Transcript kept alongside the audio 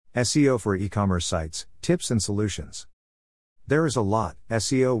SEO for e-commerce sites, tips and solutions. There is a lot,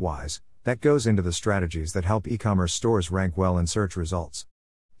 SEO-wise, that goes into the strategies that help e-commerce stores rank well in search results.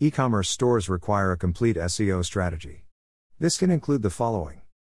 E-commerce stores require a complete SEO strategy. This can include the following.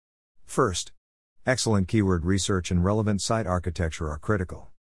 First, excellent keyword research and relevant site architecture are critical.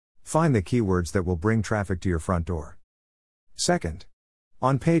 Find the keywords that will bring traffic to your front door. Second,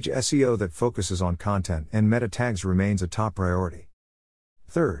 on-page SEO that focuses on content and meta tags remains a top priority.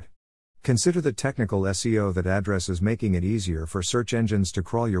 Third, consider the technical SEO that addresses making it easier for search engines to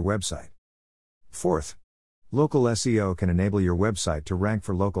crawl your website. Fourth, local SEO can enable your website to rank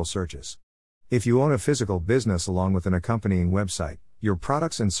for local searches. If you own a physical business along with an accompanying website, your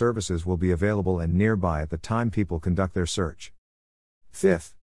products and services will be available and nearby at the time people conduct their search.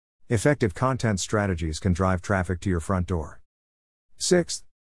 Fifth, effective content strategies can drive traffic to your front door. Sixth,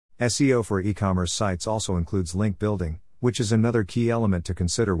 SEO for e-commerce sites also includes link building, which is another key element to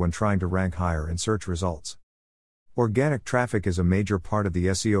consider when trying to rank higher in search results. Organic traffic is a major part of the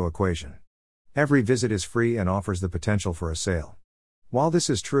SEO equation. Every visit is free and offers the potential for a sale. While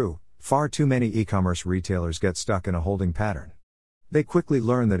this is true, far too many e-commerce retailers get stuck in a holding pattern. They quickly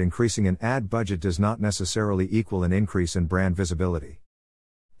learn that increasing an ad budget does not necessarily equal an increase in brand visibility.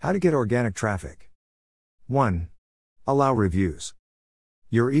 How to get organic traffic? 1. Allow reviews.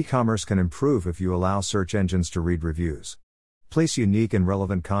 Your e-commerce can improve if you allow search engines to read reviews. Place unique and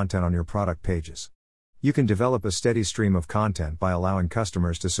relevant content on your product pages. You can develop a steady stream of content by allowing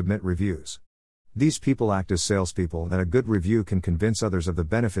customers to submit reviews. These people act as salespeople, and a good review can convince others of the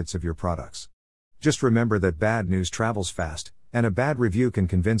benefits of your products. Just remember that bad news travels fast, and a bad review can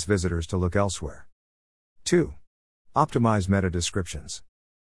convince visitors to look elsewhere. 2. Optimize meta descriptions.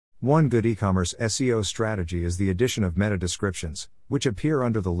 One good e-commerce SEO strategy is the addition of meta descriptions, which appear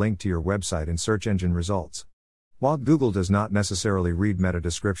under the link to your website in search engine results. While Google does not necessarily read meta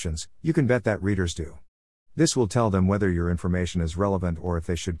descriptions, you can bet that readers do. This will tell them whether your information is relevant or if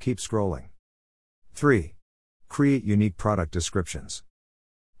they should keep scrolling. 3. Create unique product descriptions.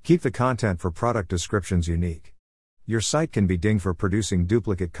 Keep the content for product descriptions unique. Your site can be dinged for producing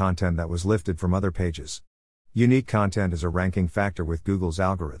duplicate content that was lifted from other pages. Unique content is a ranking factor with Google's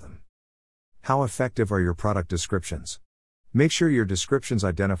algorithm. How effective are your product descriptions? Make sure your descriptions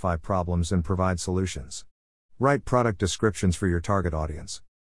identify problems and provide solutions. Write product descriptions for your target audience.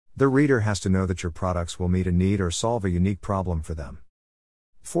 The reader has to know that your products will meet a need or solve a unique problem for them.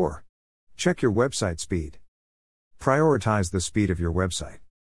 4. Check your website speed. Prioritize the speed of your website.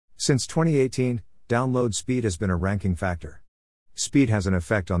 Since 2018, download speed has been a ranking factor. Speed has an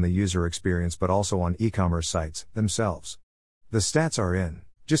effect on the user experience but also on e-commerce sites themselves. The stats are in.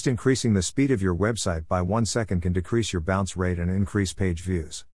 Just increasing the speed of your website by 1 second can decrease your bounce rate and increase page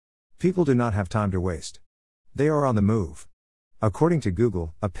views. People do not have time to waste. They are on the move. According to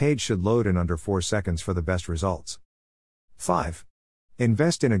Google, a page should load in under 4 seconds for the best results. 5.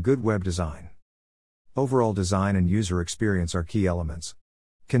 Invest in a good web design. Overall design and user experience are key elements.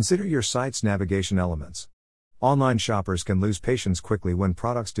 Consider your site's navigation elements. Online shoppers can lose patience quickly when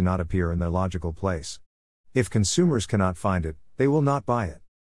products do not appear in their logical place. If consumers cannot find it, they will not buy it.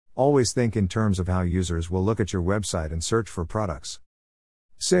 Always think in terms of how users will look at your website and search for products.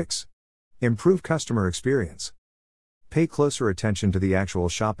 6. Improve customer experience. Pay closer attention to the actual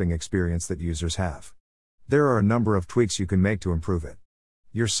shopping experience that users have. There are a number of tweaks you can make to improve it.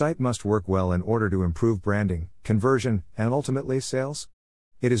 Your site must work well in order to improve branding, conversion, and ultimately sales.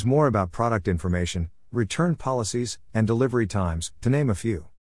 It is more about product information, return policies, and delivery times, to name a few.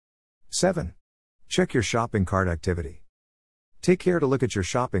 7. Check your shopping cart activity. Take care to look at your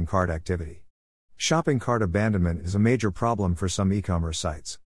shopping cart activity. Shopping cart abandonment is a major problem for some e-commerce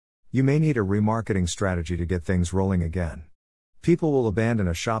sites. You may need a remarketing strategy to get things rolling again. People will abandon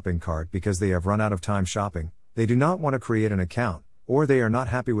a shopping cart because they have run out of time shopping, they do not want to create an account, or they are not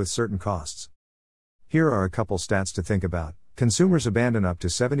happy with certain costs. Here are a couple stats to think about. Consumers abandon up to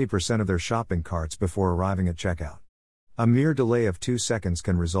 70% of their shopping carts before arriving at checkout. A mere delay of 2 seconds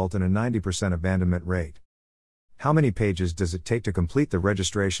can result in a 90% abandonment rate. How many pages does it take to complete the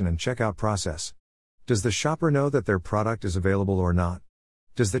registration and checkout process? Does the shopper know that their product is available or not?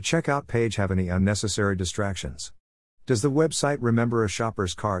 Does the checkout page have any unnecessary distractions? Does the website remember a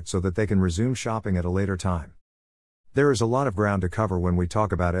shopper's cart so that they can resume shopping at a later time? There is a lot of ground to cover when we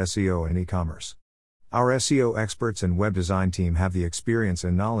talk about SEO and e-commerce. Our SEO experts and web design team have the experience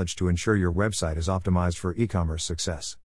and knowledge to ensure your website is optimized for e-commerce success.